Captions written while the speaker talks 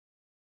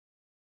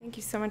Thank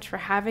you so much for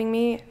having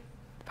me.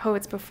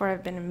 Poets before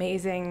have been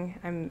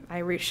amazing.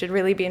 I should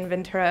really be in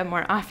Ventura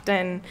more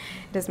often.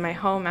 It is my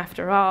home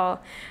after all.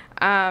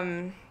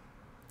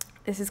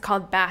 This is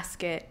called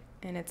Basket,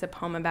 and it's a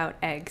poem about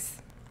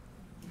eggs.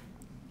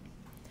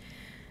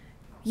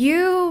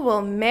 You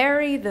will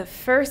marry the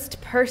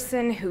first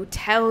person who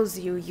tells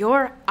you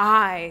your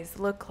eyes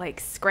look like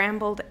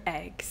scrambled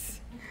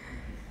eggs.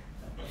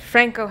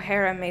 Frank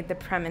O'Hara made the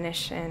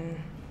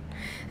premonition.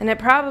 And it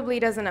probably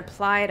doesn't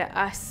apply to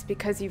us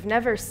because you've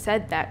never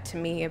said that to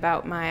me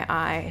about my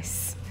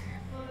eyes.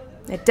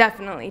 It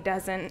definitely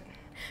doesn't,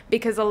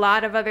 because a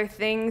lot of other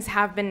things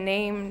have been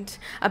named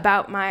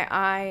about my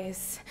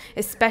eyes,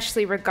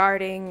 especially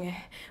regarding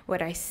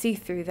what I see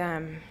through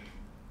them.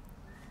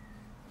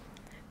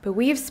 But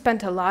we've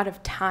spent a lot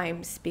of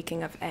time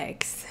speaking of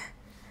eggs.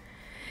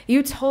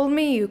 You told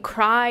me you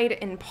cried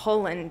in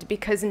Poland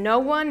because no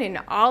one in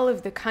all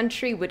of the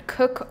country would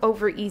cook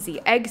over easy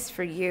eggs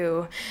for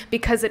you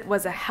because it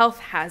was a health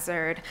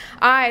hazard.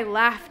 I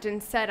laughed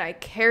and said I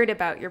cared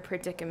about your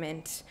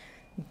predicament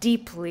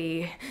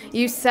deeply.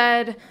 You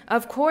said,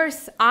 of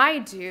course I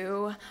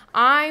do.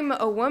 I'm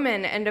a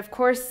woman, and of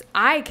course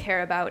I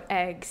care about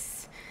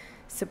eggs,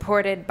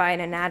 supported by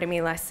an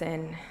anatomy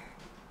lesson.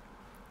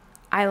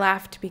 I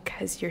laughed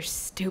because you're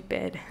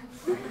stupid.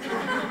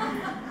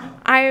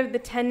 I have the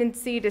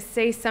tendency to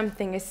say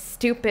something is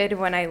stupid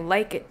when I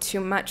like it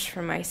too much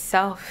for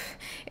myself.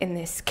 In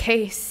this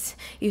case,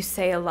 you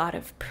say a lot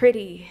of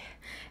pretty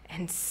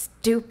and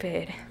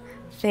stupid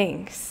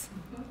things.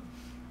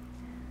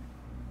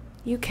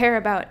 You care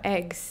about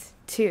eggs,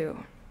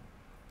 too.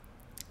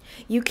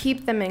 You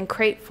keep them in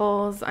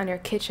cratefuls on your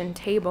kitchen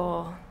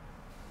table,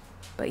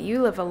 but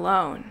you live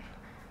alone.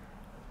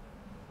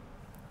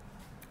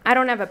 I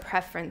don't have a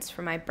preference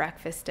for my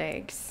breakfast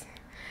eggs.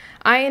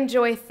 I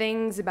enjoy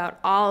things about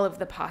all of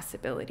the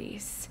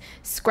possibilities.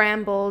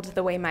 Scrambled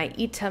the way my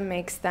Ita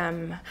makes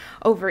them,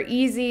 over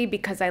easy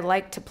because I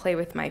like to play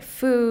with my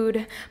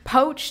food,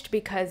 poached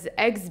because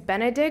Eggs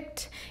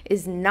Benedict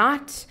is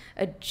not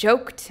a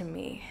joke to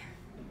me.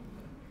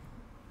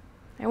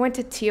 I went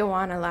to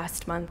Tijuana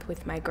last month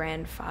with my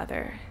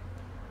grandfather.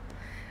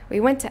 We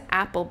went to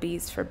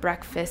Applebee's for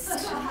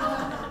breakfast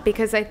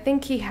because I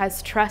think he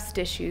has trust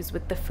issues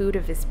with the food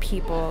of his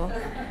people.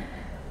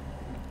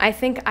 I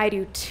think I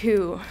do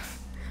too,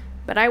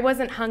 but I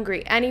wasn't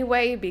hungry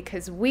anyway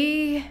because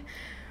we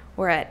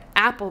were at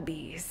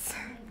Applebee's.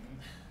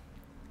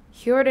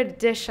 He ordered a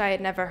dish I had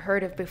never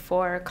heard of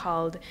before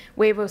called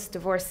huevos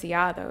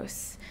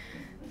divorciados,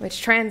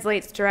 which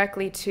translates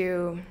directly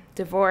to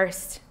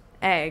divorced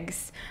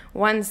eggs.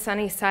 One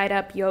sunny side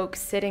up yolk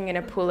sitting in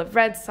a pool of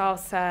red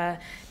salsa,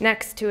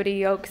 next to it a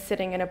yolk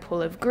sitting in a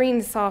pool of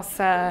green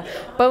salsa,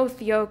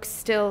 both yolks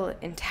still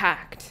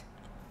intact,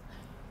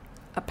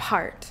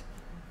 apart.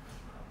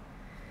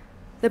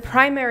 The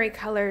primary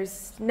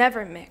colors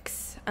never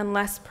mix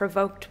unless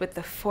provoked with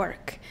the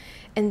fork,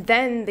 and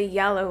then the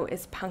yellow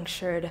is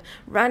punctured,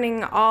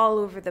 running all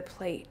over the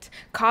plate,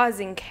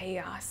 causing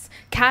chaos,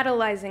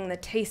 catalyzing the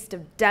taste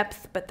of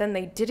depth, but then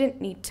they didn't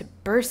need to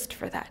burst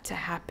for that to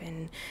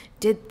happen,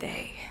 did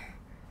they?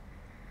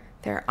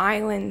 Their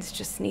islands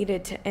just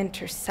needed to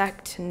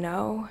intersect to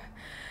know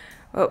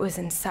what was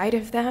inside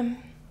of them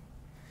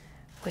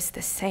was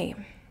the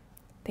same.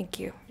 Thank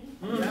you.